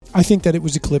I think that it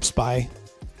was eclipsed by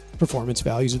performance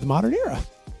values of the modern era.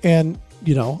 And,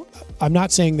 I'm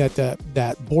not saying that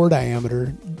that bore diameter,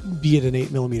 be it an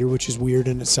 8mm, which is weird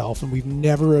in itself, and we've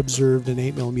never observed an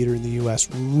 8mm in the U.S.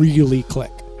 really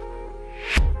click.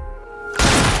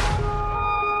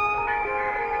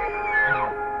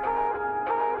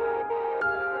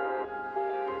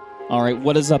 All right,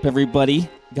 what is up, everybody?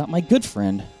 Got my good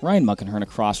friend, Ryan Muckenhern,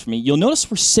 across from me. You'll notice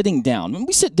we're sitting down. I mean,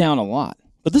 we sit down a lot,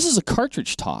 but this is a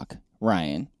cartridge talk,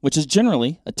 Ryan, which is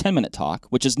generally a 10-minute talk,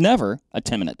 which is never a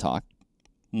 10-minute talk,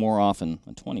 more often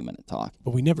a 20-minute talk.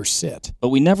 But we never sit.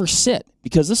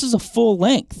 Because this is a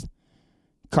full-length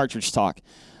cartridge talk.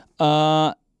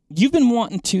 You've been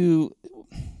wanting to...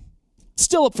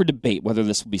 Still up for debate whether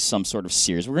this will be some sort of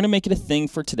series. We're going to make it a thing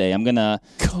for today. I'm going to...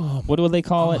 What do they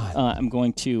call it? I'm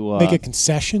going to... make a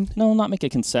concession? No, not make a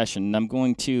concession. I'm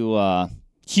going to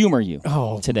humor you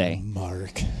today.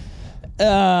 Mark.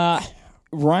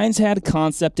 Ryan's had a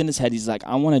concept in his head. He's like,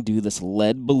 I want to do this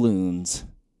lead balloons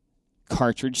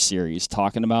cartridge series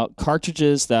talking about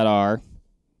cartridges that are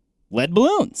lead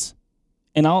balloons.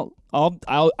 And I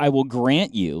will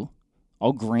grant you,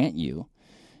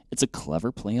 it's a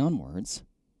clever play on words.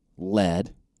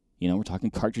 Lead. We're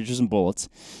talking cartridges and bullets.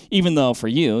 Even though for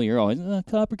you, you're always,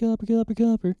 copper.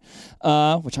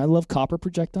 Which I love copper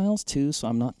projectiles too, so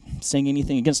I'm not saying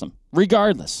anything against them.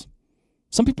 Regardless.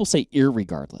 Some people say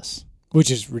irregardless.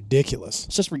 Which is ridiculous.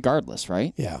 It's just regardless,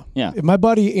 right? Yeah. Yeah. If my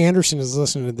buddy Anderson is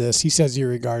listening to this, he says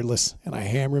irregardless, and I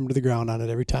hammer him to the ground on it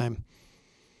every time.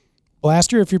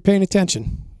 Blaster, if you're paying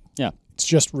attention. Yeah. It's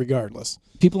just regardless.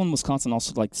 People in Wisconsin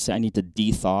also like to say, I need to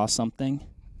de-thaw something.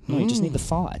 No, you just need to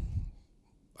thaw it.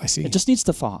 I see. It just needs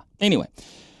to thaw. Anyway,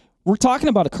 we're talking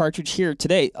about a cartridge here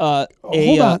today.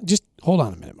 Hold on. Just hold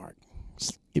on a minute, Mark.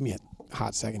 Just give me a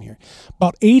hot second here.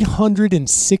 About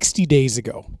 860 days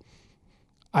ago,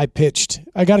 I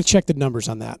got to check the numbers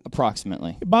on that.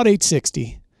 Approximately. About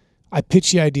 860, I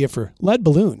pitched the idea for lead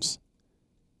balloons,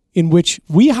 in which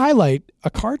we highlight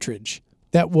a cartridge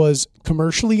that was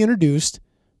commercially introduced,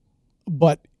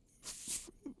 but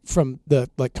from the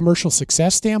commercial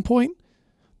success standpoint,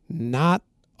 not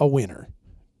a winner.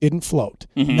 Didn't float.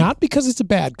 Mm-hmm. Not because it's a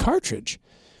bad cartridge,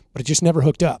 but it just never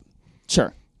hooked up.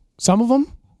 Sure. Some of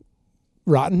them,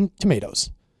 rotten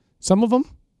tomatoes. Some of them,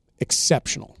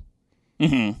 exceptional.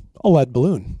 Mm-hmm. A lead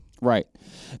balloon. Right.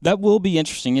 That will be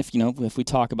interesting if we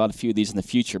talk about a few of these in the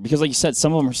future. Because like you said,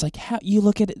 some of them are just like, how you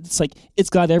look at it, it's like, it's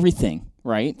got everything,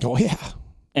 right? Oh, yeah.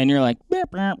 And you're like,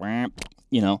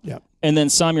 Yep. And then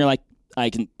some you're like, I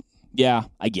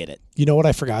get it. You know what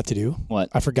I forgot to do? What?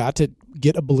 I forgot to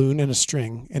get a balloon and a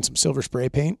string and some silver spray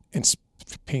paint and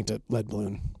paint a lead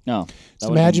balloon. No. So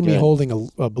imagine me holding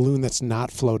a balloon that's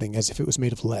not floating as if it was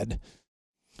made of lead.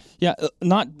 Yeah,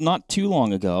 not too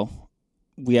long ago,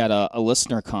 we had a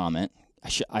listener comment.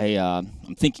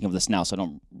 I'm thinking of this now, so I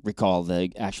don't recall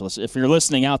the actual. If you're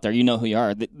listening out there, you know who you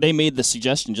are. They made the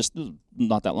suggestion just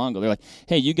not that long ago. They're like,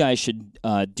 "Hey, you guys should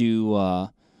do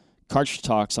cartridge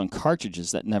talks on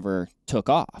cartridges that never took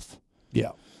off."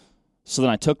 Yeah. So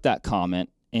then I took that comment,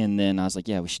 and then I was like,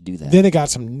 "Yeah, we should do that." Then it got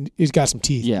some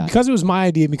teeth. Yeah. Because it was my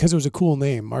idea, because it was a cool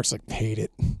name. Mark's like, hate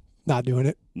it, not doing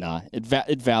it. Nah,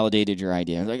 it validated your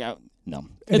idea. I was like, no.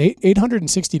 And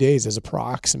 860 days is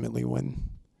approximately when.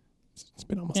 It's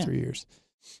been almost 3 years.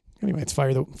 Anyway, let's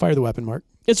fire the weapon, Mark.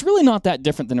 It's really not that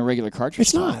different than a regular cartridge.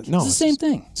 It's not. No, it's the same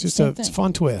thing. It's just a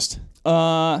fun twist.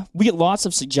 We get lots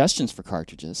of suggestions for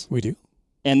cartridges. We do.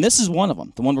 And this is one of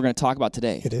them, the one we're going to talk about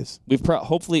today. It is.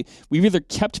 Hopefully we've either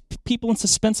kept people in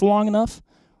suspense long enough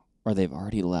or they've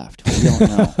already left. We don't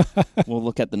know. We'll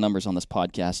look at the numbers on this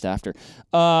podcast after.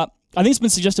 I think it's been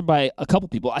suggested by a couple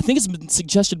people. I think it's been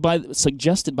suggested by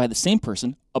the same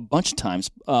person a bunch of times.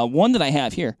 One that I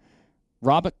have here,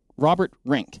 Robert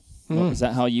Rink. Is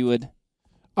that how you would?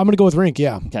 I'm going to go with Rink,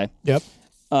 yeah. Okay. Yep.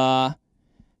 How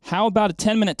about a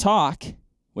 10-minute talk,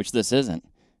 which this isn't,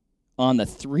 on the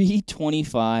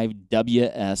 325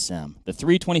 WSM, the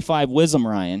 325 WSM,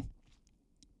 Ryan.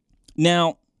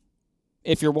 Now,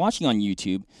 if you're watching on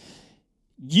YouTube,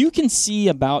 you can see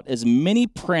about as many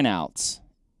printouts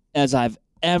as I've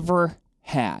ever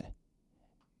had.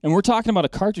 And we're talking about a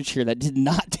cartridge here that did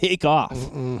not take off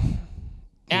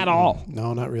at all.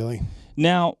 No, not really.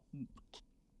 Now,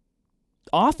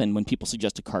 often when people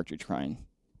suggest a cartridge, Ryan,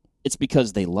 it's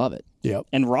because they love it. Yep.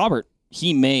 And Robert,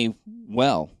 he may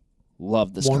well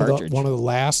love this cartridge. One of the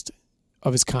last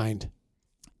of his kind.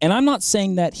 And I'm not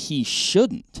saying that he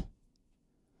shouldn't.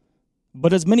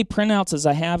 But as many printouts as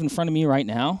I have in front of me right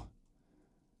now,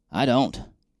 I don't.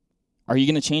 Are you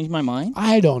going to change my mind?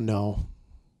 I don't know.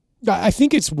 I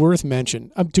think it's worth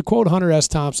mention. To quote Hunter S.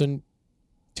 Thompson,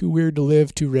 Too weird to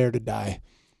live, too rare to die.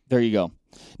 There you go.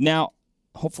 Now,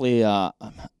 hopefully, lots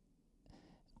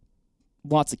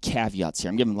of caveats here.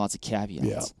 I'm giving lots of caveats.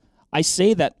 Yeah. I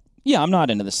say that, yeah, I'm not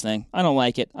into this thing. I don't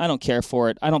like it. I don't care for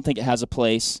it. I don't think it has a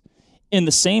place. In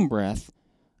the same breath,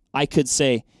 I could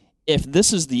say, if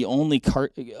this is the only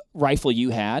rifle you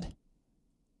had,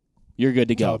 you're good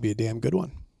to go. That would be a damn good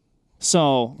one.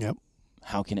 So, yep.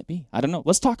 How can it be? I don't know.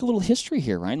 Let's talk a little history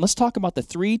here, Ryan. Let's talk about the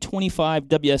 325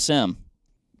 WSM.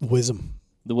 WSM.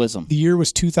 The WSM. The year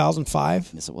was 2005.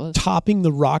 Yes, it was. Topping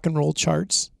the rock and roll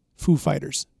charts. Foo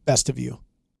Fighters. Best of You.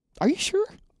 Are you sure?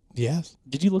 Yes.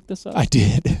 Did you look this up? I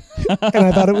did. And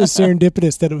I thought it was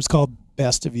serendipitous that it was called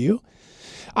Best of You.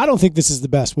 I don't think this is the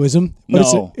best WSM, but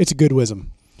No. it's a good WSM.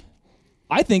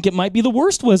 I think it might be the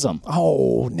worst WSM.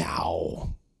 Oh,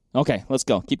 no. Okay, let's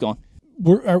go. Keep going.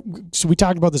 So we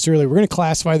talked about this earlier. We're going to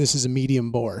classify this as a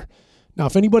medium bore. Now,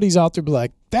 if anybody's out there be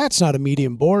like, that's not a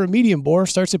medium bore. A medium bore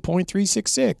starts at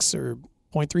 .366 or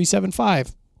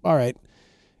 .375. All right.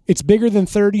 It's bigger than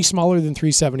 30, smaller than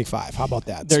 375. How about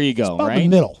that? There you go, it's about right? the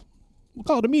middle. We'll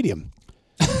call it a medium.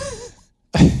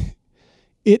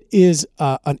 It is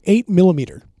an 8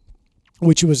 millimeter,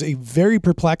 which was a very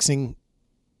perplexing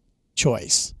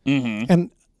choice. Mm-hmm. And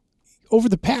over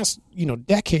the past,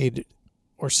 decade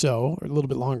or so, or a little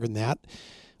bit longer than that,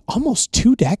 almost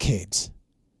 2 decades.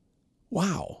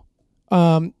 Wow.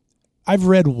 I've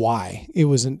read why it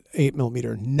was an 8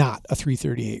 millimeter, not a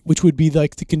 338, which would be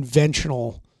like the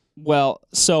conventional. Well,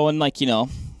 so, and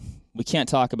we can't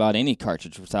talk about any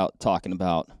cartridge without talking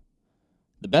about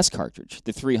the best cartridge,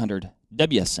 the 300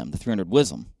 WSM, the 300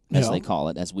 WSM, as they call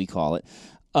it, as we call it.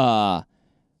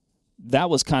 That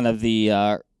was kind of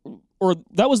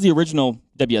that was the original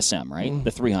WSM, right? Mm.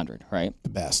 The 300, right? The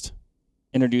best.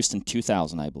 Introduced in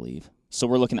 2000, I believe. So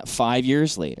we're looking at 5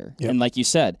 years later. Yep. And like you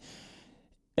said,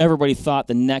 everybody thought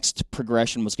the next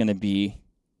progression was going to be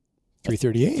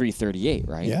 338. 338,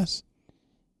 right? Yes.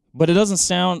 But it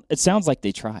sounds like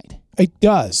they tried. It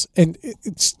does. And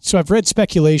so I've read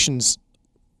speculations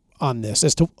on this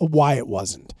as to why it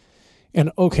wasn't.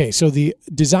 And okay, so the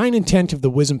design intent of the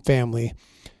WSM family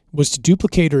was to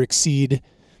duplicate or exceed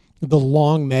the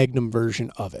long Magnum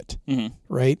version of it,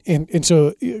 right? And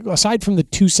so aside from the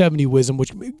 270 WSM,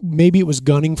 which maybe it was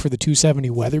gunning for the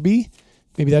 270 Weatherby,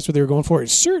 maybe that's what they were going for, it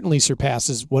certainly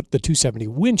surpasses what the 270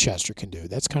 Winchester can do.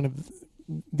 That's kind of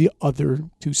the other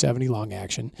 270 long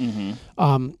action.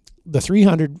 Mm-hmm. The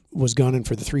 300 was gunning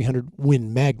for the 300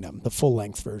 Win Magnum, the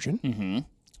full-length version.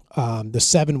 Mm-hmm. The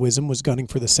 7 WSM was gunning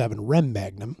for the 7 Rem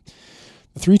Magnum.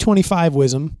 The 325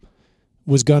 WSM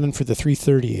was gunning for the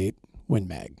 338 Win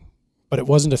Mag. But it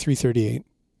wasn't a 338.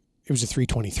 It was a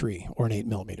 323 or an 8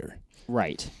 millimeter.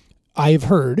 Right. I have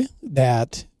heard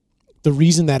that the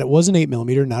reason that it was an 8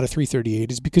 millimeter, not a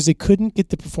 338, is because they couldn't get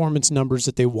the performance numbers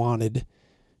that they wanted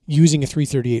using a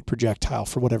 338 projectile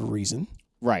for whatever reason.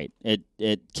 Right. It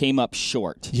came up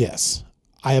short. Yes.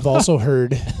 I have also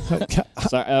heard.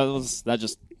 Sorry, that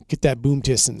just get that boom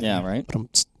tiss in there. Yeah. Right.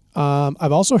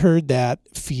 I've also heard that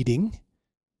feeding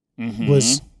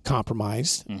was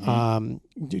compromised.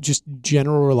 Mm-hmm. Just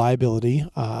general reliability,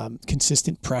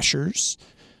 consistent pressures,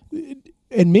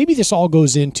 and maybe this all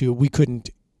goes into we couldn't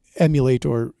emulate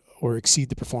or exceed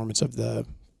the performance of the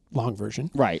long version.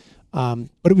 Right. But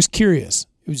it was curious.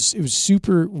 It was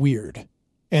super weird.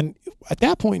 And at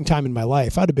that point in time in my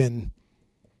life, I'd have been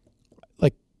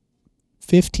like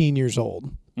 15 years old.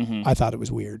 Mm-hmm. I thought it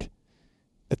was weird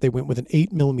that they went with an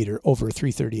 8 millimeter over a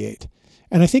 338.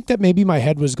 And I think that maybe my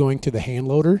head was going to the hand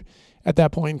loader at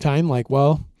that point in time. Like,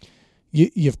 well,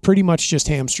 you've pretty much just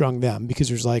hamstrung them because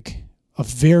there's like a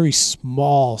very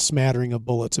small smattering of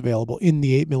bullets available in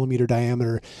the 8 millimeter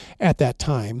diameter at that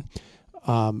time.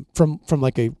 From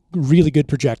like a really good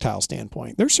projectile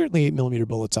standpoint, there's certainly 8 millimeter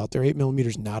bullets out there. 8 millimeter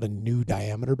is not a new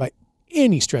diameter by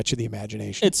any stretch of the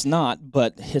imagination. It's not,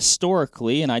 but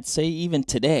historically, and I'd say even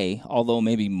today, although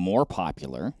maybe more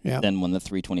popular than when the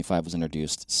 325 was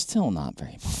introduced, still not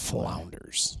very popular.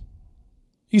 Flounders.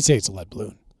 You'd say it's a lead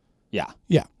balloon. Yeah.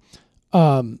 Yeah.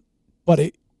 But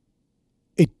it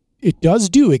does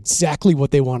do exactly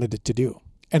what they wanted it to do,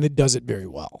 and it does it very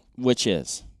well. Which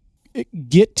is?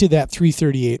 Get to that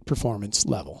 338 performance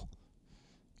level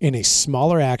in a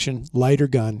smaller action, lighter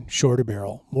gun, shorter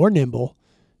barrel, more nimble,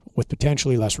 with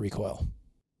potentially less recoil.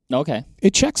 Okay.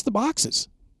 It checks the boxes.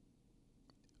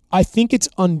 I think its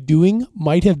undoing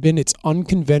might have been its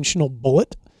unconventional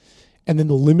bullet and then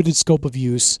the limited scope of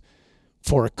use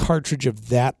for a cartridge of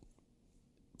that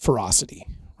ferocity,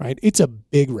 right? It's a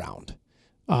big round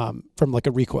from like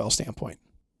a recoil standpoint.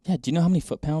 Yeah, do you know how many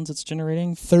foot-pounds it's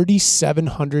generating?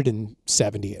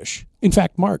 3,770-ish. In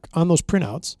fact, Mark, on those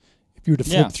printouts, if you were to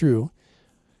flip through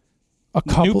a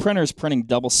couple. New printer's printing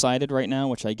double-sided right now,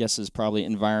 which I guess is probably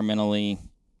environmentally.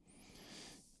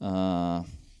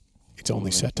 It's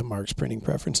only set to Mark's printing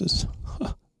preferences.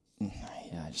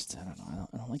 Yeah, I don't know.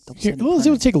 I don't like Here, double-sided.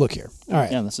 we'll take a look here. All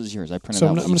right. Yeah, this is yours. I printed. So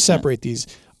out I'm going to separate these.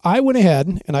 I went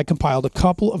ahead and I compiled a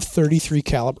couple of 33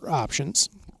 caliber options,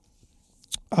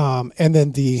 and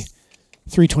then the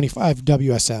 325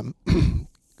 WSM.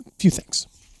 A few things.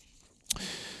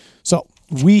 So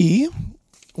we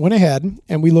went ahead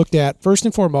and we looked at, first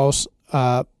and foremost,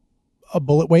 a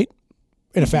bullet weight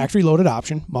in a factory loaded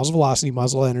option, muzzle velocity,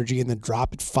 muzzle energy, and then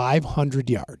drop at 500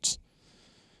 yards.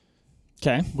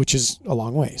 Okay. Which is a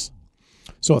long ways.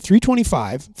 So a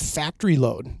 325 factory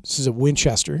load. This is a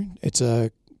Winchester. It's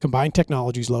a Combined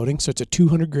Technologies loading, so it's a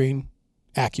 200 grain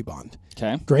AccuBond.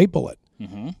 Okay. Great bullet.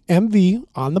 Mm-hmm. MV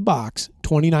on the box,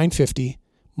 2950.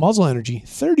 Muzzle energy,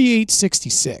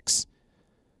 3866.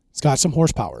 It's got some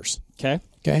horsepowers. Okay.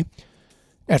 Okay.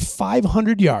 At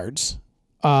 500 yards,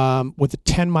 with a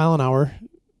 10 mile an hour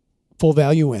full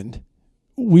value wind,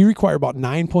 we require about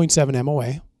 9.7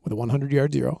 MOA with a 100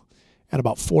 yard zero and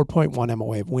about 4.1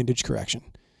 MOA of windage correction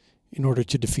in order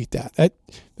to defeat that.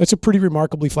 That's a pretty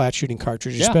remarkably flat shooting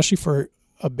cartridge, especially for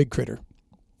a big critter.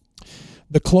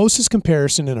 The closest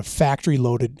comparison in a factory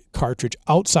loaded cartridge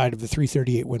outside of the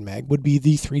 338 Win Mag would be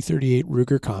the 338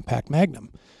 Ruger Compact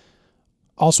Magnum.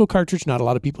 Also a cartridge not a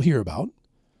lot of people hear about,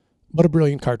 but a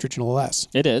brilliant cartridge nonetheless.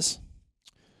 It is.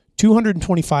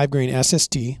 225 grain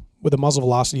SST with a muzzle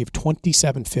velocity of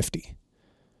 2750,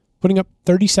 putting up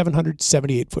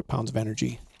 3,778 foot-pounds of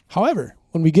energy. However,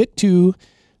 when we get to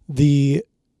the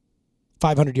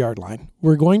 500-yard line,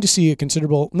 we're going to see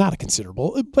not a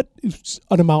considerable, but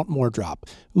an amount more drop.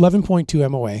 11.2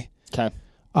 MOA. Okay.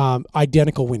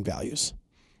 Identical wind values.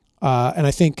 And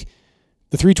I think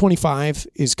the 325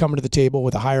 is coming to the table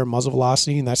with a higher muzzle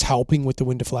velocity, and that's helping with the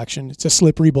wind deflection. It's a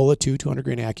slippery bullet, too. 200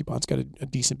 grain AccuBond's got a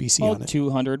decent BC on it.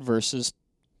 200 versus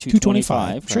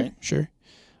 225. Right? Sure.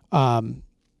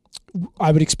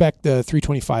 I would expect the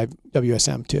 325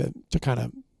 WSM to kind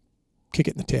of kick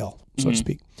it in the tail, so to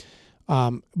speak.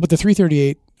 But the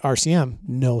 338 RCM,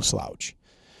 no slouch.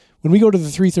 When we go to the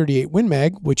 338 Win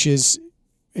Mag, which is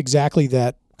exactly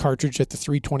that cartridge that the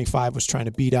 325 was trying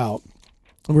to beat out,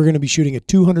 we're going to be shooting a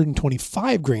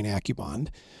 225 grain AccuBond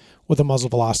with a muzzle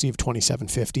velocity of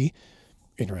 2750.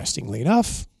 Interestingly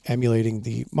enough, emulating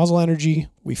the muzzle energy,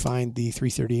 we find the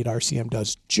 338 RCM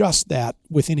does just that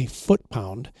within a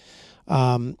foot-pound.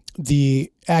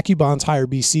 The AccuBond's higher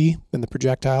BC than the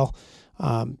projectile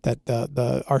that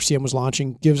the RCM was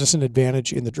launching gives us an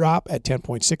advantage in the drop at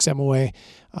 10.6 MOA,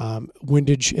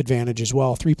 windage advantage as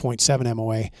well, 3.7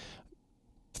 MOA.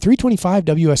 325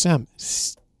 WSM,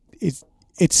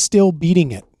 it's still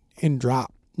beating it in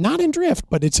drop. Not in drift,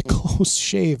 but it's a close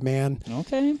shave, man.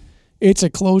 Okay. It's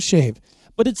a close shave.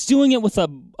 But it's doing it with a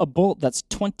bolt that's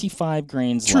 25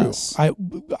 grains less.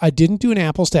 I didn't do an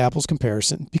apples-to-apples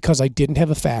comparison because I didn't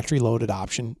have a factory-loaded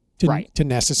option to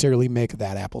necessarily make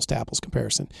that apples-to-apples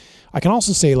comparison. I can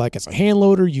also say, like, as a hand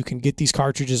loader, you can get these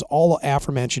cartridges, all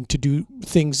aforementioned, to do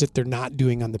things that they're not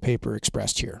doing on the paper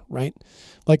expressed here, right?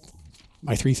 Like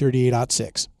my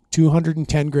 338-06.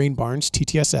 210 grain Barnes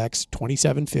TTSX,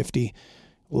 2750,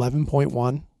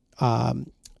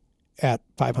 11.1 at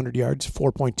 500 yards,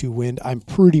 4.2 wind. I'm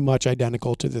pretty much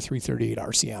identical to the 338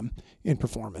 RCM in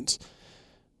performance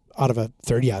out of a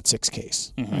 30-06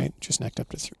 case, right? Just necked up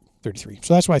to 33.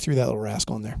 So that's why I threw that little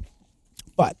rascal in there.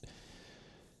 But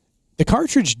the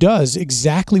cartridge does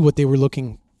exactly what they were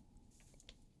looking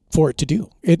for it to do.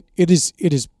 It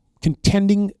is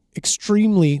contending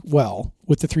extremely well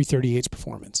with the 338's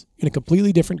performance in a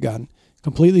completely different gun,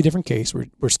 completely different case.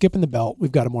 We're skipping the belt.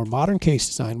 We've got a more modern case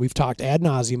design. We've talked ad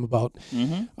nauseum about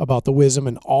the WSM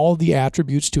and all the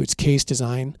attributes to its case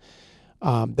design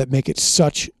that make it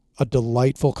such a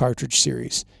delightful cartridge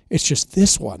series. It's just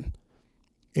this one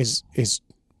is it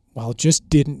just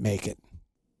didn't make it.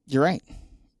 You're right.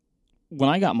 When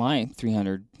I got my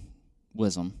 300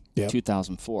 WSM,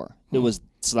 2004, it was.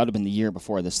 So that would have been the year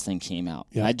before this thing came out.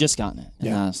 Yeah. I'd just gotten it.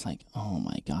 And I was like, oh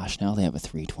my gosh, now they have a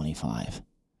 325.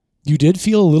 You did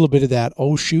feel a little bit of that,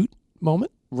 oh shoot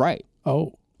moment? Right.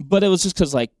 Oh. But it was just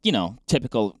because, like,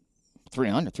 typical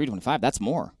 300, 325, that's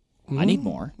more. I need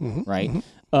more, right?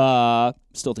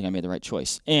 Still think I made the right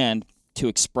choice. And to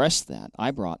express that,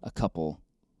 I brought a couple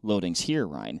loadings here,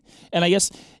 Ryan. And I guess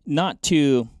not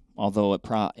to, although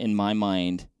in my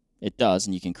mind it does,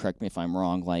 and you can correct me if I'm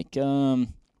wrong, like,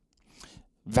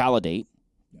 validate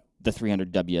the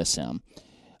 300 WSM,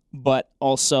 but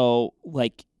also,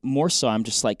 like, more so I'm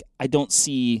just like, I don't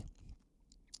see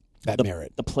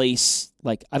merit. The place,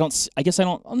 like, I guess I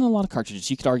don't know a lot of cartridges.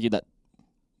 You could argue that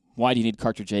why do you need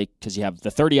cartridge A? Because you have the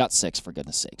 30-06, for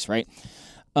goodness sakes, right?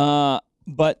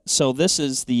 But so this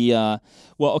is the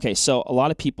so a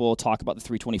lot of people talk about the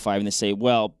 325 and they say,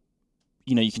 well,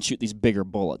 you can shoot these bigger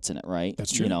bullets in it, right?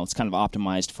 That's true. It's kind of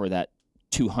optimized for that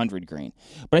 200 grain.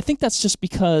 But I think that's just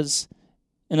because,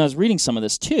 and I was reading some of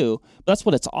this too, but that's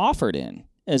what it's offered in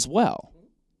as well.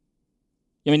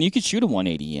 I mean, you could shoot a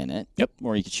 180 in it, yep,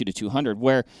 or you could shoot a 200,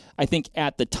 where I think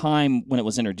at the time when it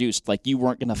was introduced, like, you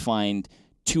weren't going to find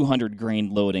 200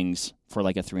 grain loadings for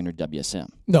like a 300 WSM.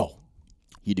 No.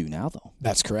 You do now, though.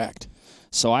 That's correct.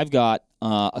 So I've got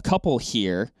a couple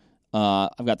here.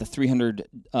 I've got the 300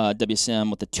 WSM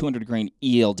with the 200 grain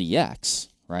ELDX,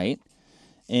 right?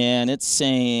 And it's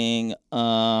saying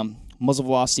muzzle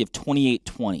velocity of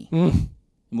 2820. And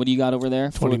what do you got over there?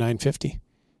 2950.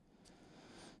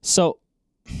 So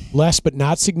less, but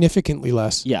not significantly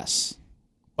less. Yes.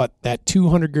 But that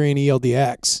 200 grain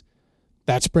ELDX,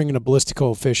 that's bringing a ballistic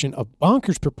coefficient of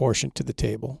bonkers proportion to the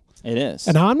table. It is.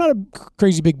 And I'm not a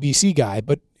crazy big BC guy,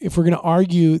 but if we're going to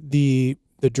argue the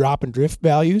drop and drift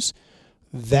values,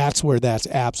 that's where that's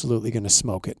absolutely going to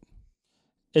smoke it.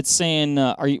 It's saying,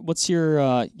 what's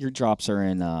your drops are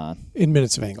in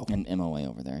minutes of angle. In MOA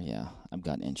over there, yeah. I've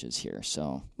got inches here,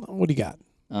 so. What do you got?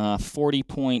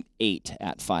 40.8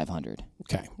 at 500.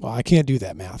 Okay. Well, I can't do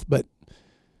that math, but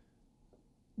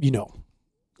you could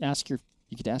ask your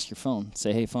phone.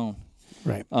 Say, hey, phone.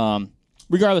 Right.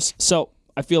 Regardless, so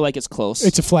I feel like it's close.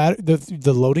 It's a flat.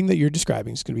 The loading that you're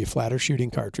describing is going to be a flatter shooting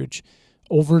cartridge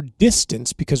over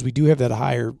distance because we do have that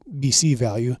higher BC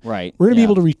value. Right. We're going to be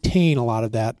able to retain a lot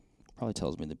of that. Probably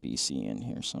tells me the BC in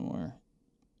here somewhere.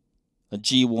 A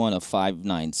G1 of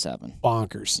 597.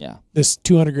 Bonkers. Yeah. This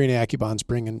 200 grain AccuBond's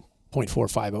bringing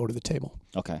 0.450 to the table.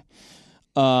 Okay.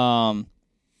 A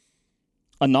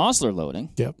Nosler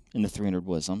loading. Yep. In the 300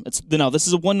 WSM. This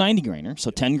is a 190 grainer,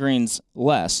 so 10 grains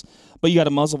less, but you got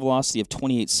a muzzle velocity of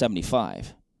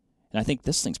 2875. And I think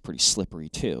this thing's pretty slippery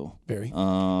too. Very.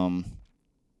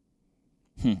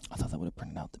 I thought that would have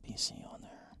printed out the BC on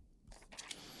there.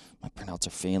 My printouts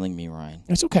are failing me, Ryan.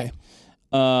 It's okay.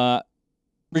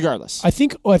 Regardless. I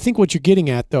think what you're getting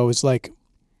at, though, is like,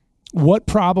 what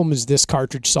problem is this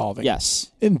cartridge solving?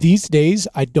 Yes. In these days,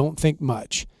 I don't think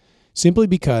much. Simply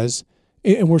because,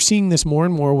 and we're seeing this more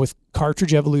and more with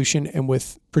cartridge evolution and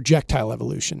with projectile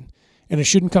evolution, and it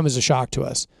shouldn't come as a shock to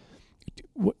us.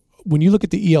 When you look at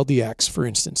the ELDX, for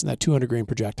instance, in that 200 grain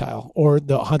projectile, or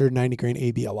the 190 grain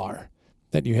ABLR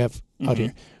that you have out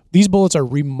here, these bullets are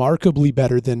remarkably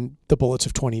better than the bullets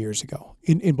of 20 years ago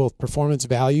in both performance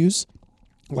values,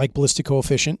 like ballistic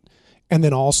coefficient, and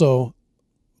then also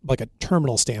like a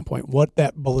terminal standpoint, what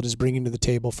that bullet is bringing to the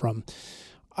table from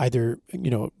either,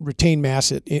 retained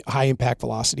mass at high impact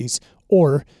velocities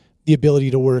or the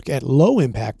ability to work at low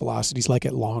impact velocities like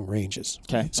at long ranges.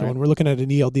 Okay. So when we're looking at an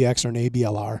ELDX or an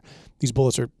ABLR, these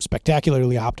bullets are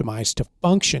spectacularly optimized to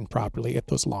function properly at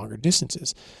those longer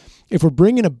distances. If we're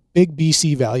bringing a big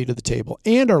BC value to the table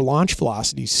and our launch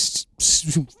velocity is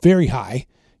very high,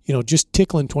 just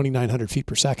tickling 2,900 feet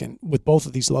per second with both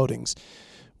of these loadings,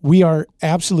 we are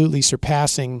absolutely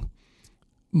surpassing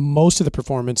most of the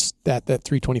performance that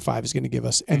 325 is going to give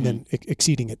us and then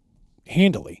exceeding it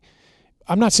handily.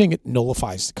 I'm not saying it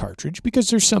nullifies the cartridge because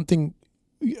there's something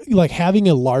like having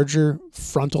a larger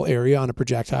frontal area on a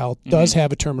projectile does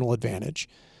have a terminal advantage,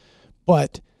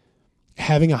 but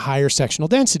having a higher sectional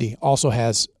density also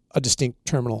has a distinct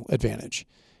terminal advantage.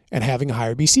 And having a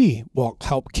higher BC will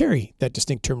help carry that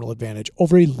distinct terminal advantage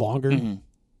over a longer,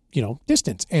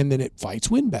 distance. And then it fights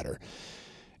wind better.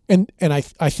 And I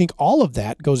think all of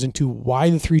that goes into why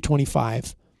the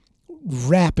 325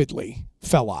 rapidly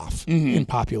fell off in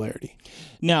popularity.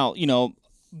 Now,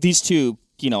 these two,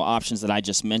 options that I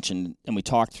just mentioned and we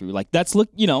talked through, like that's and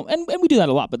we do that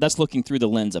a lot, but that's looking through the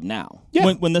lens of now.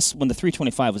 Yeah. When the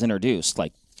 325 was introduced,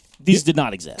 like these did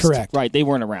not exist. Correct. Right. They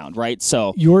weren't around. Right.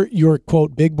 So your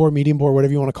quote, big bore, medium bore,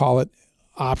 whatever you want to call it,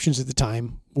 options at the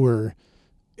time were,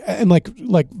 and like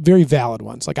very valid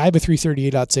ones. Like I have a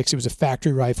 338.6. It was a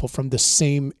factory rifle from the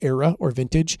same era or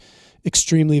vintage,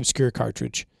 extremely obscure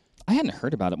cartridge. I hadn't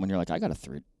heard about it when you're like, I got a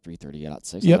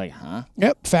 338.6. Yep. I'm like, huh?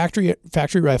 Yep. Factory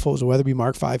rifle. It was a Weatherby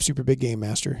Mark V Super Big Game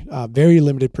Master. Very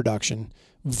limited production.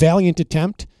 Valiant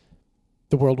attempt.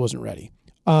 The world wasn't ready.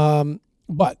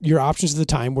 But your options at the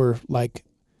time were like,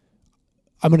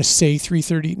 I'm going to say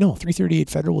 338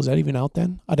 Federal. Was that even out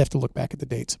then? I'd have to look back at the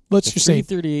dates. Let's just say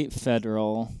 338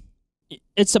 Federal.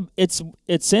 It's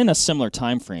in a similar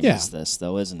time frame as this,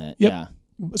 though, isn't it? Yep. Yeah.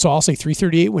 So I'll say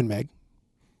 338 Win Mag.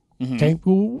 Okay,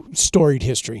 storied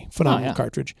history, phenomenal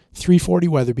cartridge. 340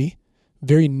 Weatherby,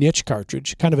 very niche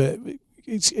cartridge. Kind of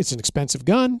it's an expensive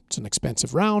gun. It's an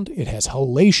expensive round. It has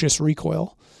hellacious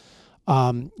recoil.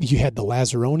 You had the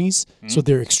Lazzaronis, so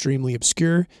they're extremely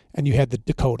obscure, and you had the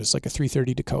Dakotas, like a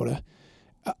 330 Dakota.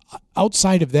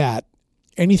 Outside of that,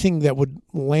 anything that would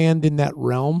land in that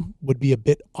realm would be a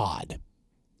bit odd.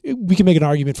 We can make an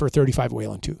argument for a 35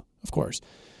 Whelen too, of course.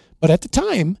 But at the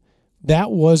time,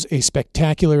 that was a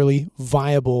spectacularly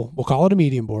viable, we'll call it a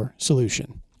medium bore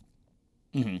solution.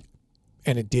 And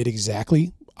it did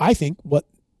exactly, I think, what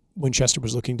Winchester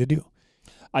was looking to do.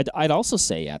 I'd also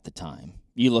say at the time,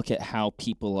 you look at how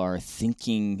people are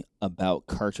thinking about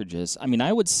cartridges. I mean,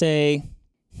 I would say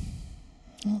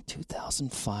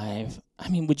 2005. I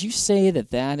mean, would you say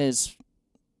that is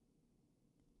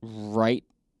right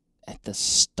at the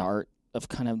start of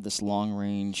kind of this long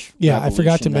range? Yeah, I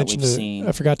forgot to mention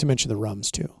the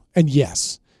rums too. And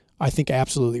yes, I think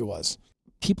absolutely it was.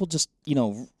 People just,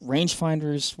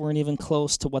 rangefinders weren't even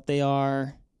close to what they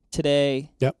are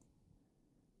today. Yep.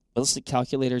 Ballistic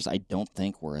calculators, I don't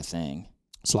think were a thing.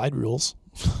 Slide rules.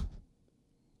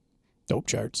 Dope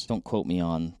charts. Don't quote me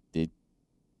on the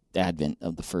advent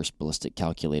of the first ballistic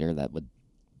calculator that would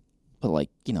put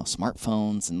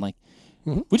smartphones and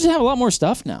we just have a lot more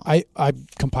stuff now. I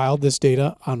compiled this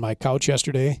data on my couch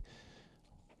yesterday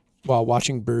while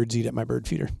watching birds eat at my bird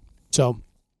feeder. So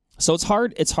it's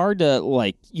hard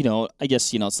to I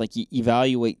guess, it's like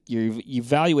you're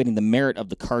evaluating the merit of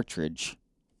the cartridge,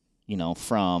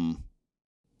 from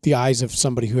the eyes of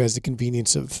somebody who has the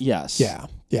convenience of yes. Yeah.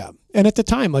 And at the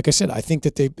time, like I said, I think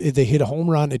that they hit a home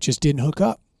run. It just didn't hook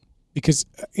up because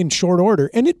in short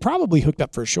order, and it probably hooked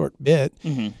up for a short bit,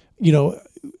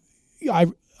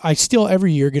 I still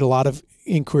every year get a lot of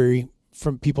inquiry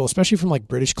from people, especially from like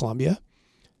British Columbia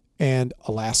and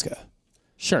Alaska.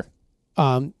 Sure.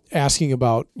 Asking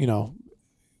about,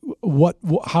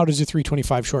 how does a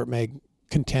 325 short mag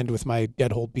contend with my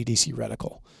deadhold BDC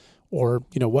reticle? Or,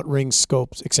 what rings,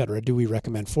 scopes, et cetera, do we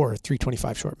recommend for a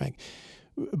 325 short mag?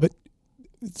 But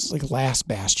it's like last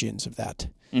bastions of that.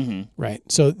 Right.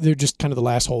 So they're just kind of the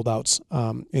last holdouts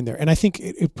in there. And I think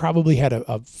it probably had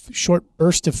a short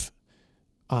burst of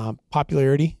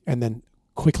popularity and then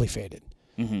quickly faded.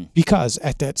 Because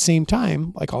at that same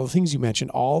time, like all the things you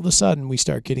mentioned, all of a sudden we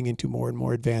start getting into more and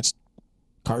more advanced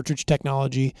cartridge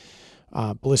technology,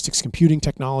 ballistics computing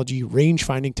technology, range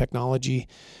finding technology,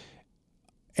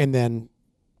 and then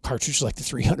cartridges like the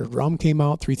 300 rum came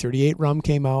out, 338 rum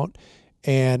came out,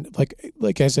 and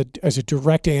like as a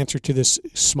direct answer to this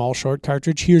small short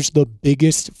cartridge, here's the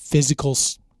biggest physical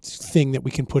thing that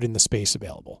we can put in the space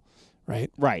available,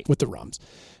 right? Right. With the rums,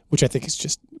 which I think is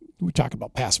just, we're talking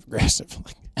about passive aggressive.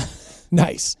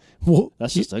 Nice. Well,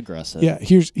 that's just aggressive. Yeah.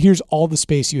 Here's all the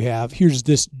space you have. Here's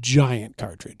this giant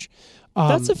cartridge.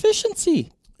 That's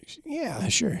efficiency. Yeah,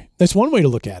 sure. That's one way to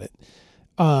look at it.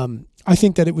 I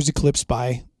think that it was eclipsed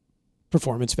by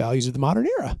performance values of the modern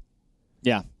era.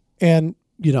 Yeah. And,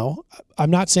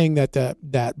 I'm not saying that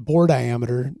that bore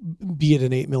diameter, be it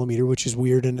an 8mm, which is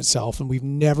weird in itself, and we've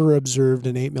never observed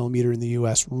an 8mm in the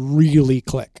U.S. really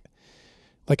click.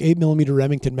 Like 8mm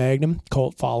Remington Magnum,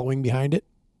 cult following behind it,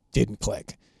 didn't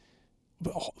click.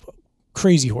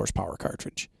 Crazy horsepower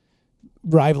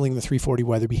rivaling the 340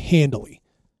 Weatherby handily.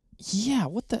 Yeah,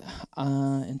 what the...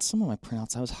 in some of my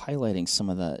printouts, I was highlighting some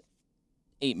of the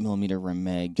 8mm Rem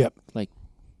Mag. Yep.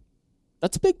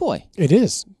 That's a big boy. It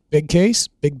is. Big case,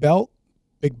 big belt,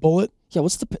 big bullet. Yeah,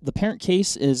 what's the parent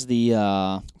case is the...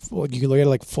 Well, you can look at it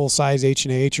like full-size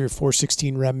H&H or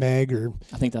 416 Rem Mag or...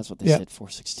 I think that's what they said,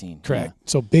 416. Correct. Yeah.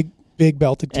 So big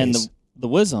belted case. And the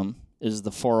WSM is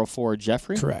the 404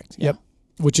 Jeffrey? Correct. Yeah. Yep.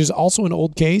 Which is also an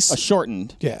old case. A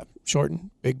shortened. Yeah, shortened,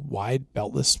 big, wide,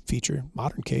 beltless feature,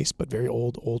 modern case, but very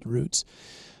old roots.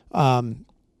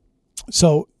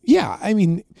 So, yeah, I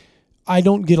mean, I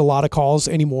don't get a lot of calls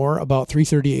anymore about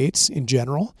 338s in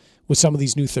general with some of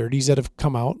these new 30s that have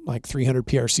come out, like 300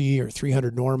 PRC or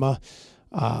 300 Norma,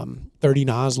 30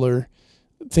 Nosler,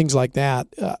 things like that.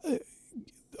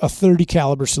 A 30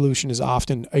 caliber solution is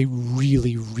often a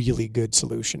really, really good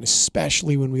solution,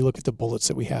 especially when we look at the bullets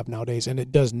that we have nowadays. And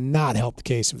it does not help the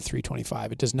case of the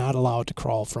 325. It does not allow it to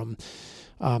crawl from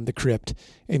the crypt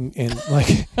and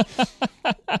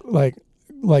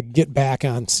like get back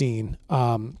on scene,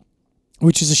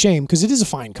 which is a shame because it is a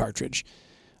fine cartridge.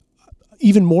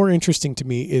 Even more interesting to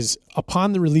me is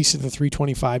upon the release of the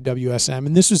 325 WSM,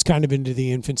 and this was kind of into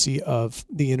the infancy of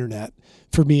the internet,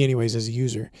 for me anyways as a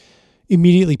user,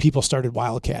 immediately people started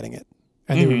wildcatting it,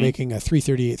 and they were making a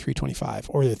 338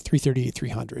 325 or the 338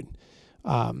 300,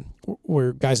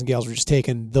 where guys and gals were just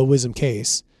taking the WSM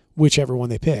case, whichever one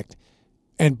they picked,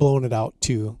 and blown it out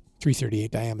to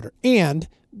 338 diameter and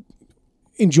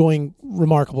enjoying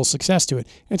remarkable success to it.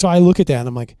 And so I look at that and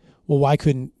I'm like, well, why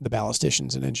couldn't the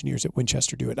ballisticians and engineers at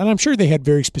Winchester do it? And I'm sure they had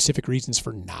very specific reasons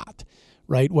for not,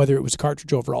 right? Whether it was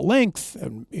cartridge overall length,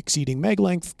 exceeding meg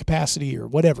length capacity, or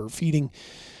whatever, feeding.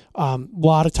 A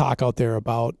lot of talk out there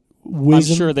about WSM.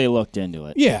 I'm sure they looked into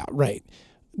it. Yeah, right.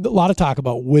 A lot of talk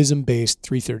about WSM-based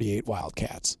 338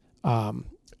 Wildcats.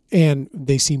 And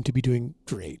they seem to be doing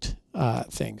great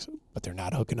things, but they're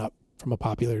not hooking up from a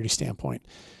popularity standpoint.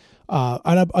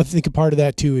 And I think a part of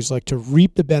that, too, is like to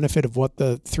reap the benefit of what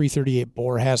the 338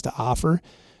 bore has to offer,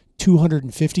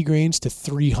 250 grains to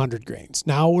 300 grains.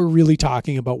 Now we're really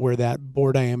talking about where that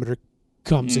bore diameter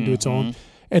comes into its own,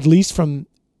 at least from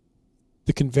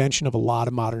the convention of a lot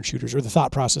of modern shooters, or the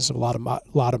thought process of a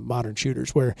lot of modern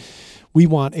shooters, where we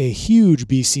want a huge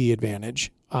BC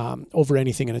advantage over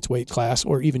anything in its weight class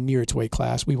or even near its weight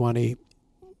class.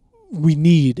 We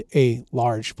need a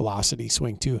large velocity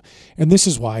swing too. And this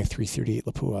is why 338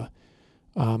 Lapua,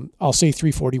 I'll say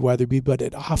 340 Weatherby, but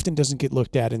it often doesn't get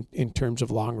looked at in terms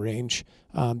of long range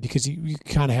because you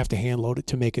kind of have to hand load it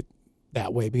to make it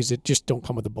that way, because it just don't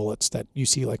come with the bullets that you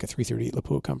see like a 338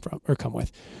 Lapua come with,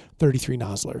 33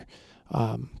 Nosler,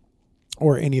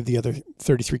 or any of the other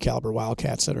 33 caliber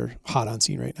Wildcats that are hot on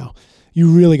scene right now.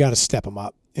 You really got to step them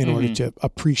up in order to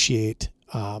appreciate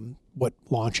what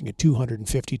launching a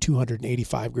 250,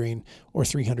 285 grain or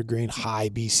 300 grain high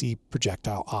BC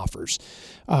projectile offers.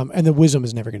 And the WSM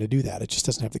is never going to do that. It just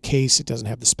doesn't have the case. It doesn't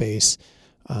have the space,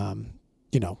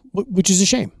 which is a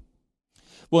shame.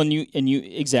 Well, and you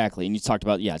exactly, and you talked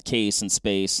about case and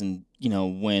space, and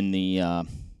when the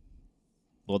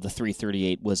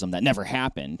 338 WSM, that never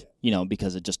happened,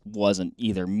 because it just wasn't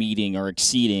either meeting or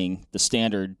exceeding the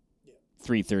standard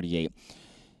 338.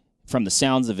 From the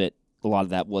sounds of it, a lot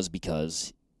of that was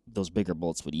because those bigger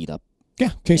bullets would eat up. Yeah,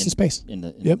 case and space in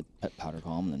the powder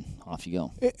column, and then off you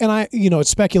go. And it's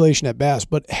speculation at best,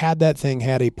 but had that thing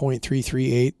had a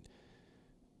 .338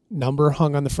 number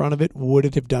hung on the front of it, would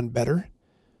it have done better?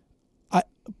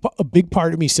 A big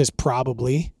part of me says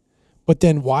probably, but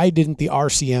then why didn't the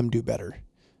RCM do better?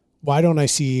 Why don't I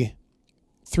see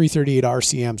 338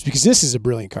 RCMs? Because this is a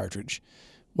brilliant cartridge.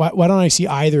 Why don't I see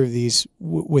either of these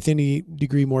with any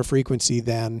degree more frequency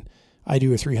than I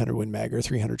do a 300 Win Mag or a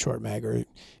 300 Short Mag or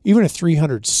even a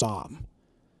 300 SOM?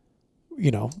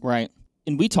 Right.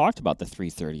 And we talked about the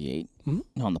 338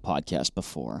 on the podcast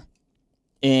before,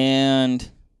 and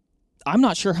I'm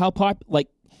not sure how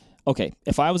okay,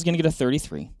 if I was going to get a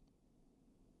 33,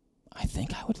 I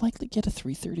think I would likely get a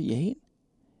 338,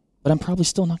 but I'm probably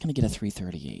still not going to get a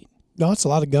 338. No, it's a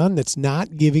lot of gun that's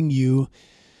not giving you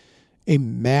a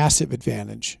massive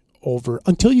advantage over,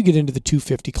 until you get into the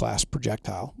 250 class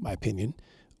projectile, my opinion,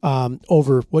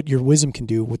 over what your WSM can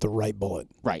do with the right bullet.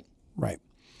 Right. Right.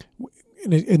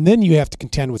 And then you have to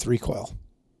contend with recoil.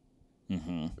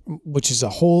 Which is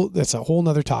that's a whole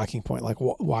nother talking point. Like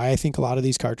why I think a lot of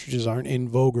these cartridges aren't in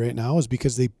vogue right now is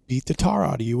because they beat the tar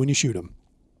out of you when you shoot them,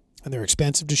 and they're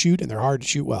expensive to shoot and they're hard to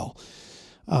shoot well.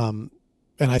 And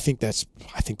I think that's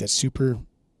super,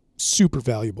 super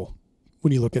valuable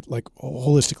when you look at like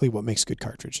holistically what makes good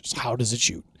cartridges. How does it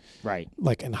shoot? Right.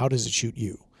 And how does it shoot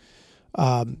you?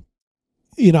 I've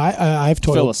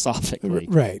toiled philosophically.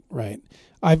 Right.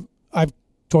 I've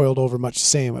toiled over much the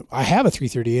same. I have a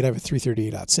 338. I have a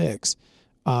 338.6.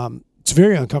 It's a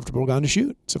very uncomfortable gun to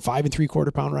shoot. It's a 5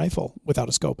 3/4 pound rifle without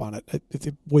a scope on it.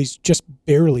 It weighs just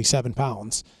barely 7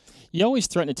 pounds. You always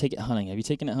threaten to take it hunting. Have you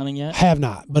taken it hunting yet? Have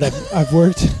not, but I've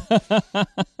worked.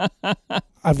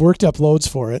 I've worked up loads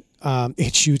for it.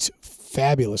 It shoots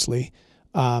fabulously.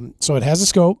 So it has a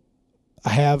scope. I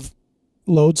have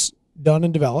loads done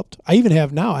and developed. I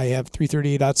have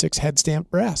 338.6 head stamped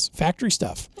brass, factory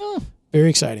stuff. Oh. Very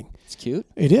exciting. It's cute.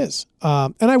 It is.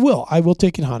 And I will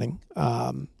take it hunting.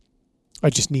 I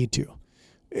just need to.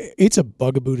 It's a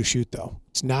bugaboo to shoot, though.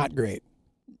 It's not great.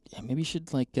 Yeah, maybe you should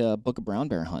book a brown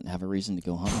bear hunt and have a reason to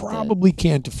go hunt. Probably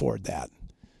can't afford that.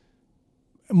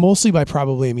 Mostly by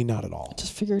probably, I mean not at all.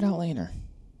 Just figure it out later.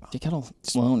 Take out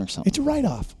a loan or something. It's a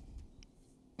write-off.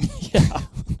 Yeah.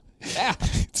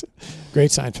 It's a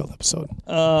great Seinfeld episode.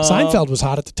 Seinfeld was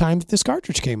hot at the time that this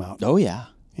cartridge came out. Oh, yeah.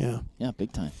 Yeah. Yeah,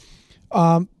 big time.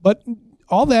 But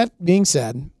all that being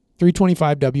said,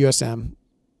 325 WSM,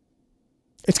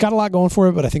 it's got a lot going for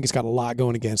it, but I think it's got a lot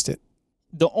going against it.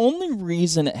 The only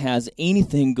reason it has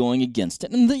anything going against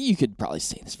it, and you could probably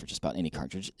say this for just about any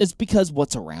cartridge, is because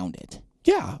what's around it.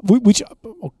 Yeah,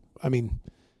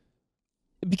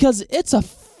 because it's a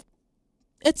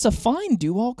fine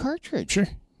do-all cartridge. Sure.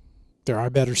 There are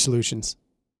better solutions.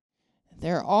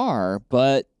 There are,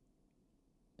 but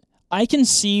I can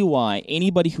see why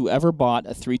anybody who ever bought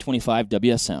a 325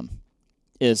 WSM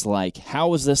is like,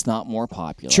 how is this not more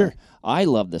popular? Sure. I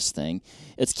love this thing.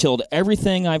 It's killed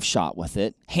everything I've shot with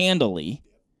it handily,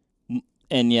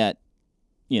 and yet,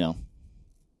 wah,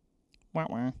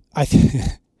 wah.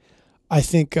 I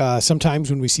think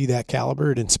sometimes when we see that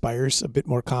caliber, it inspires a bit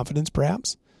more confidence,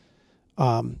 perhaps.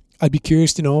 I'd be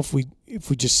curious to know if we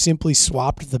just simply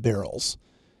swapped the barrels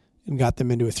and got them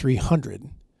into a 300,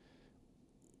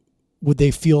 would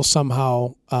they feel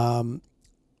somehow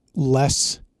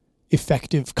less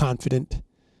effective, confident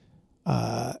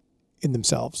in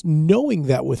themselves, knowing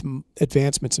that with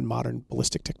advancements in modern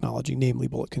ballistic technology, namely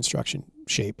bullet construction,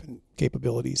 shape, and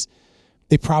capabilities,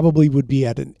 they probably would be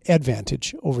at an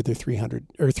advantage over their 300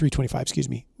 or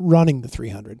 325, running the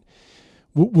 300.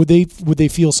 Would they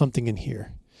feel something in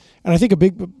here? And I think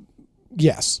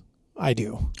yes, I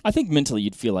do. I think mentally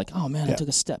you'd feel like, oh man, I took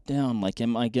a step down. Like,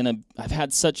 I've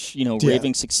had such,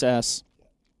 raving success,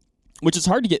 which is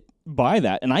hard to get by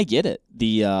that. And I get it.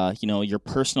 The, your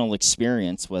personal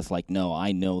experience with like, no,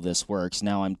 I know this works.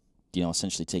 Now I'm,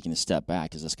 essentially taking a step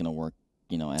back. Is this going to work,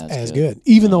 as good?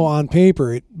 Even though on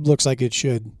paper it looks like it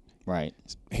should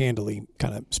handily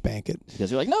kind of spank it.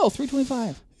 Because you're like, no,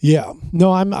 325. Yeah.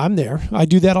 No, I'm there. I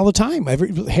do that all the time.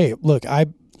 Hey, look, do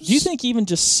you think even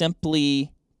just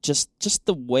simply just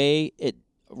the way it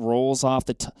rolls off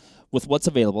with what's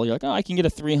available, you're like, oh, I can get a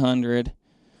 300,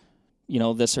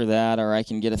 this or that, or I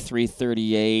can get a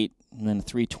 338 and then a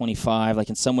 325. Like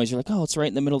in some ways you're like, oh, it's right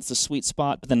in the middle. It's a sweet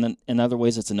spot. But then in other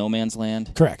ways it's a no man's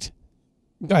land. Correct.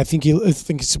 I think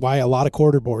it's why a lot of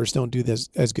quarter bores don't do this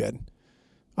as good.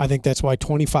 I think that's why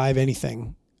 25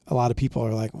 anything, a lot of people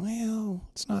are like, well,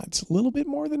 it's not. It's a little bit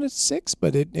more than a 6,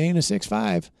 but it ain't a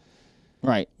 6.5.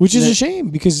 Right. Which is a shame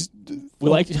because we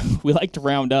like to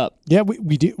round up. Yeah,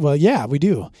 we do. Well, yeah, we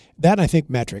do. That and I think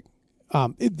metric.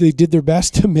 They did their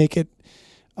best to make it.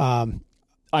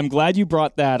 I'm glad you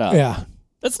brought that up. Yeah.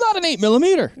 That's not an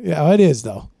 8mm. Yeah, it is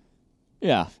though.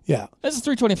 Yeah. Yeah. This is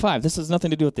 325. This has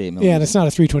nothing to do with the 8mm. Yeah, and it's not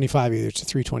a 325 either. It's a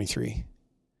 323.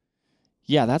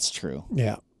 Yeah, that's true.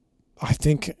 Yeah. I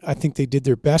think they did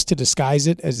their best to disguise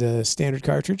it as a standard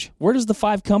cartridge. Where does the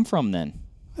 5 come from then?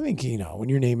 I think, when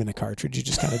you're naming a cartridge, you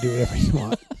just kind of do whatever you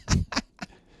want.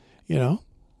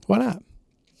 Why not?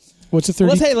 What's a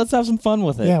 30? Let's have some fun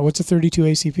with it. Yeah, what's a 32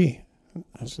 ACP?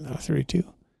 That's not a 32.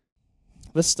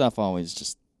 This stuff always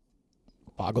just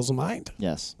boggles the mind.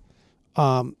 Yes.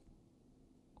 Yeah.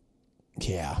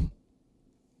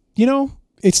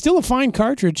 It's still a fine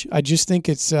cartridge. I just think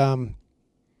it's one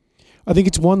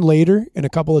later in a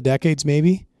couple of decades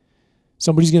maybe.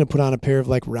 Somebody's going to put on a pair of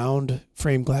like round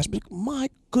frame glass. Like, my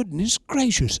goodness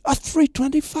gracious, a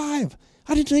 325.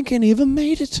 I didn't think any of them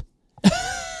made it.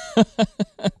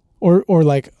 or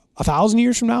like 1,000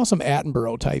 years from now, some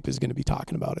Attenborough type is going to be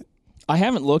talking about it. I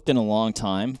haven't looked in a long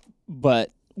time,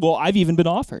 but I've even been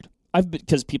offered.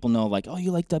 Because people know like, oh,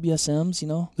 you like WSMs,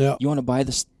 Yeah. You want to buy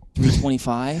this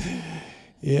 325?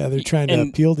 Yeah, they're trying to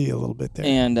appeal to you a little bit there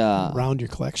and round your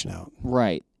collection out.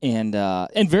 Right. And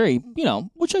very,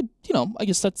 which I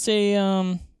guess that's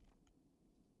a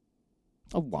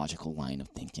logical line of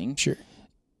thinking. Sure.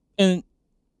 And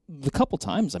the couple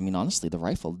times, honestly, the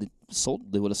rifle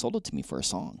they would have sold it to me for a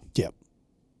song. Yep.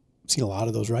 I've seen a lot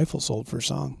of those rifles sold for a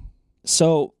song.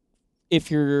 So if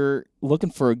you're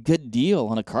looking for a good deal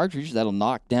on a cartridge that'll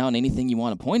knock down anything you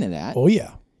want to point it at, oh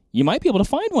yeah, you might be able to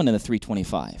find one in the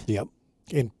 325. Yep.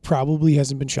 And probably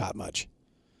hasn't been shot much.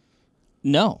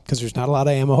 No. Because there's not a lot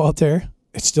of ammo out there.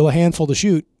 It's still a handful to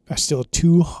shoot. That's still a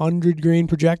 200 grain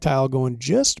projectile going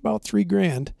just about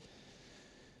 $3,000.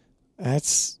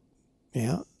 That's,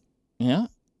 yeah. Yeah.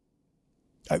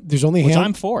 There's only Which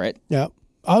I'm for it. Yeah.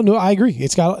 Oh, no, I agree.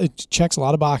 It checks a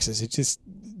lot of boxes. It's just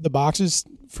the boxes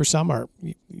for some are,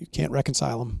 you can't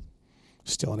reconcile them.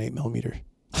 Still an 8mm.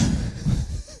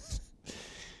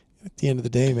 At the end of the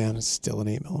day, man, it's still an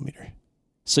 8mm.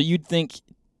 So you'd think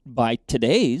by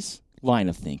today's line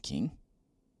of thinking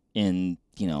in,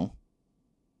 the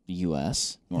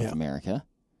U.S., North America,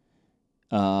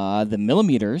 the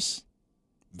millimeters,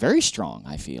 very strong,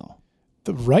 I feel.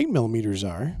 The right millimeters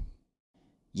are.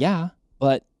 Yeah,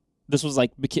 but they didn't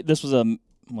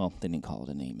call it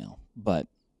an 8mm, but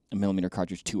a millimeter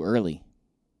cartridge too early.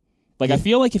 Like, I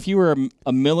feel like if you were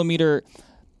a millimeter,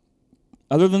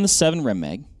 other than the 7 Rim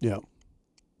Mag, yeah,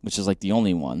 which is like the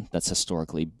only one that's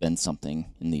historically been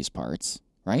something in these parts,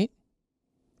 right?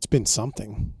 It's been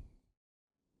something.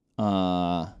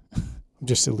 I'm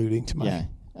just alluding to my... Yeah,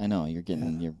 I know.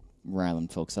 You're riling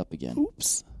folks up again.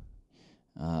 Oops.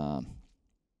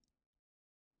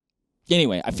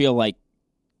 Anyway, I feel like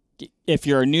if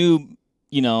you're a new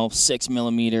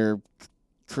 6mm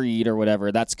Creed or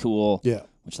whatever, that's cool. Yeah.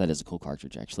 Which that is a cool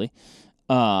cartridge, actually.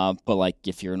 But like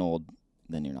if you're an old,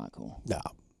 then you're not cool. No.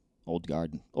 Old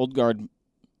guard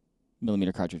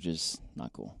millimeter cartridge is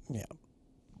not cool. Yeah.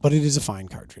 But it is a fine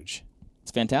cartridge.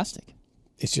 It's fantastic.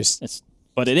 It's just...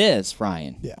 But it is,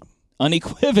 Ryan. Yeah.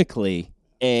 Unequivocally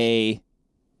a...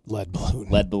 Lead balloon.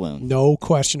 Lead balloon. No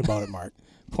question about it, Mark.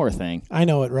 Poor thing. I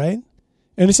know it, right?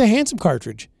 And it's a handsome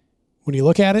cartridge. When you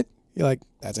look at it, you're like,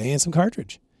 that's a handsome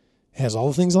cartridge. It has all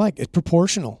the things I like. It's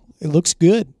proportional. It looks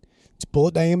good. Its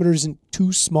bullet diameter isn't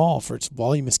too small for its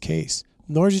voluminous case,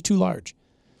 nor is it too large.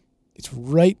 It's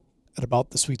right at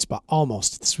about the sweet spot,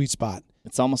 almost the sweet spot.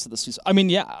 It's almost at the sweet spot. I mean,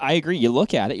 yeah, I agree. You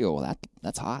look at it, you go, well,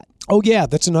 that's hot. Oh, yeah,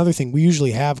 that's another thing. We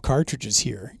usually have cartridges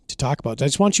here to talk about. I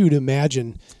just want you to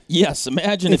imagine. Yes,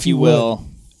 imagine, if you will.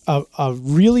 A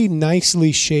really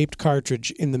nicely shaped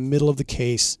cartridge in the middle of the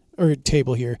case, or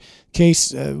table here.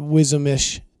 Case,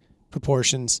 WSM-ish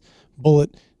proportions.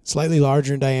 Bullet, slightly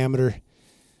larger in diameter.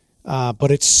 But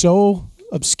it's so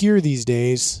obscure these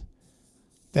days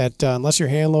that unless you're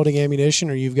hand loading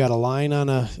ammunition or you've got a line on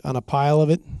a pile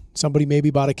of it, somebody maybe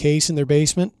bought a case in their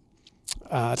basement,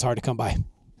 it's hard to come by.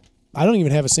 I don't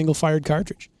even have a single fired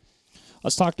cartridge. I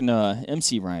was talking to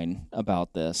MC Ryan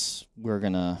about this. We're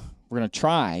gonna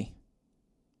try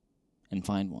and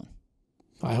find one.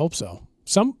 I hope so.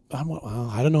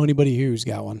 I don't know anybody here who's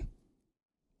got one.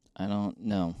 I don't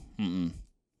know.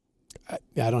 I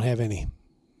don't have any.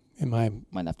 In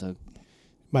might have to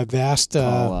my vast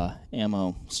call a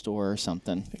ammo store or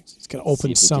something. It's gonna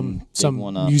open some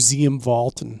museum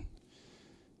vault, and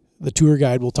the tour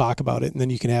guide will talk about it, and then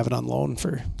you can have it on loan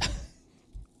for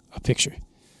a picture.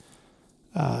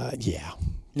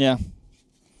 Yeah.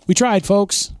 We tried,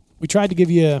 folks. We tried to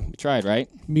give you We tried, right?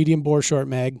 medium bore short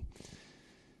mag,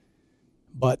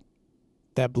 but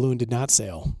that balloon did not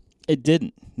sail. It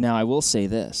didn't. Now I will say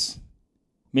this.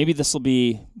 Maybe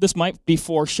this might be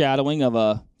foreshadowing of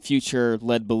a future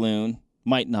lead balloon.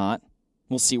 Might not.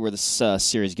 We'll see where this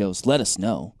series goes. Let us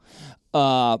know.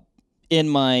 In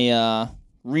my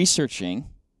researching,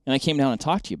 and I came down and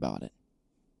talked to you about it.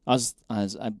 I was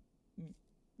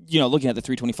looking at the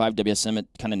 325 WSM, it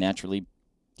kind of naturally,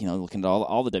 looking at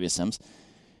all the WSMs.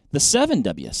 The 7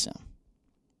 WSM.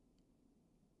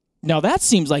 Now that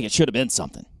seems like it should have been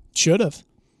something. Should have.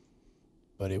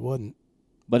 But it wouldn't.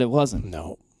 But it wasn't.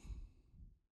 No.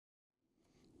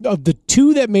 Of the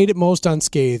two that made it most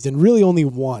unscathed, and really only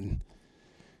one,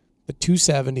 the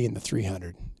 270 and the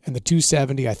 300. And the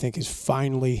 270, I think, is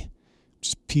finally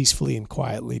just peacefully and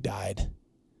quietly died.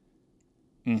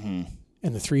 Mm-hmm.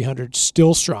 And the 300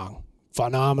 still strong.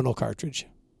 Phenomenal cartridge.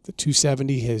 The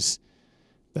 270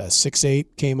 the 6.8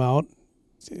 came out.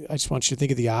 I just want you to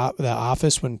think of the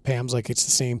Office when Pam's like, it's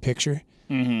the same picture.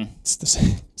 Mm-hmm. It's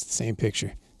the same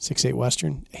picture. 6.8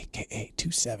 Western, a.k.a.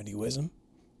 270 WSM,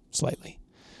 slightly.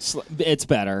 It's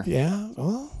better. Yeah,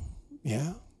 well,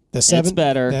 yeah. The 7, it's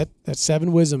better. That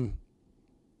 7 WSM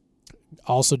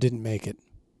also didn't make it.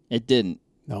 It didn't.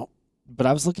 No. But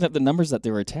I was looking at the numbers that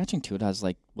they were attaching to it. I was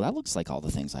like, well, that looks like all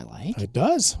the things I like. It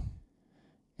does.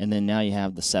 And then now you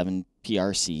have the 7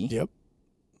 PRC. Yep.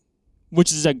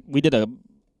 Which is we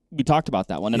talked about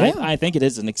that one, and yeah. I think it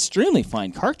is an extremely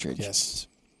fine cartridge. Yes.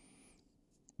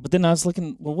 But then I was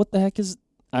looking, well, what the heck is...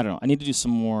 I don't know. I need to do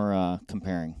some more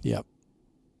comparing. Yep.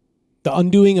 The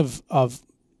undoing of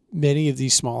many of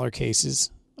these smaller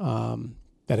cases that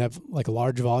have like a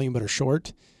large volume but are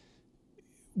short,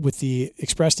 with the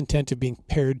expressed intent of being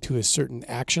paired to a certain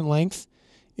action length,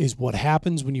 is what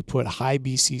happens when you put high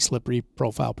BC slippery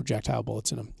profile projectile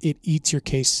bullets in them. It eats your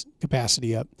case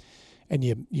capacity up, and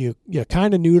you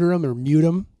kind of neuter them or mute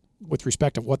them with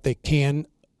respect of what they can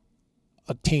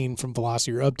obtain from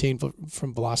velocity or obtain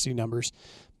from velocity numbers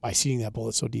by seeing that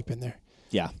bullet so deep in there.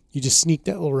 Yeah. You just sneak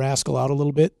that little rascal out a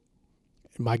little bit,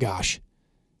 and my gosh,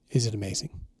 is it amazing.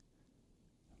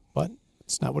 But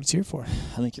it's not what it's here for.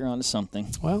 I think you're onto something.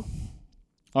 Well.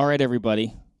 All right,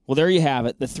 everybody. Well, there you have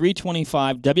it. The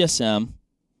 325 WSM.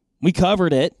 We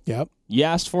covered it. Yep. You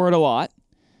asked for it a lot.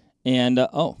 And,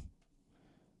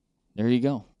 there you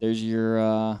go. There's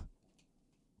your...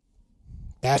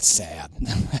 That's sad.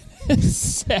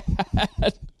 Sad.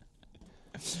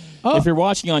 Oh. If you're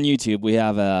watching on YouTube, we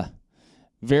have a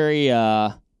very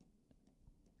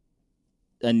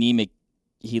anemic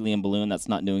helium balloon that's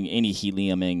not doing any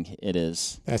heliuming. It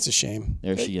is. That's a shame.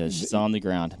 There she is. She's on the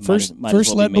ground. First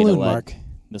lead balloon, Mark.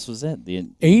 This was it.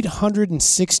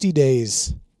 860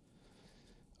 days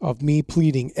of me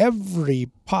pleading every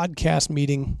podcast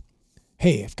meeting.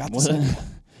 Hey, I've got this.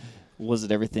 Was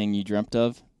it everything you dreamt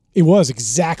of? It was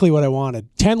exactly what I wanted.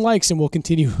 10 likes and we'll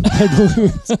continue lead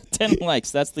balloons. 10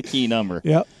 likes. That's the key number.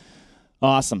 Yep.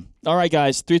 Awesome. All right,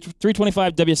 guys.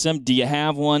 325 WSM. Do you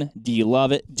have one? Do you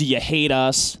love it? Do you hate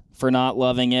us for not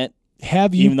loving it?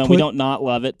 Even though we don't not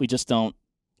love it, we just don't.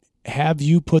 Have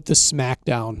you put the smack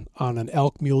down on an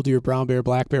elk, mule deer, brown bear,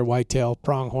 black bear, whitetail,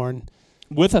 pronghorn?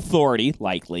 With authority,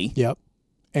 likely. Yep.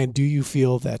 And do you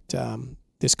feel that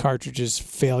this cartridge's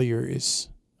failure is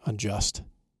unjust?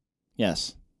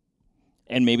 Yes.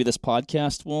 And maybe this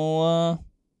podcast will,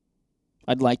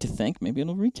 I'd like to think, maybe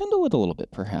it'll rekindle it a little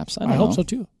bit, perhaps. I hope so,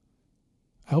 too.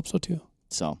 I hope so, too.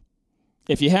 So,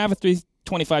 if you have a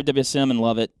 325 WSM and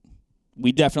love it,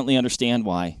 we definitely understand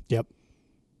why. Yep.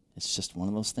 It's just one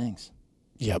of those things.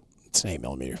 Yep. It's an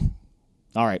 8mm.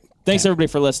 All right. Thanks, everybody,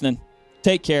 for listening.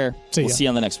 Take care. We'll see you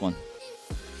on the next one.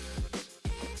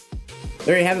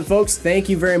 There you have it, folks. Thank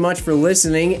you very much for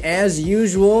listening. As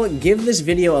usual, give this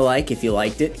video a like if you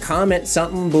liked it, comment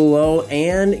something below,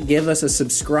 and give us a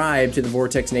subscribe to the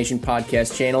Vortex Nation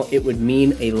podcast channel. It would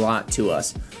mean a lot to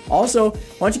us. Also, why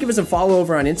don't you give us a follow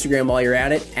over on Instagram while you're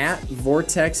at it, at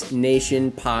Vortex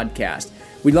Nation Podcast.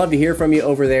 We'd love to hear from you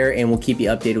over there, and we'll keep you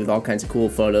updated with all kinds of cool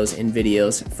photos and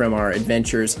videos from our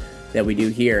adventures that we do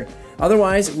here.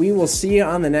 Otherwise, we will see you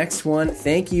on the next one.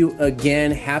 Thank you again.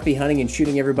 Happy hunting and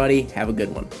shooting, everybody. Have a good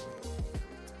one.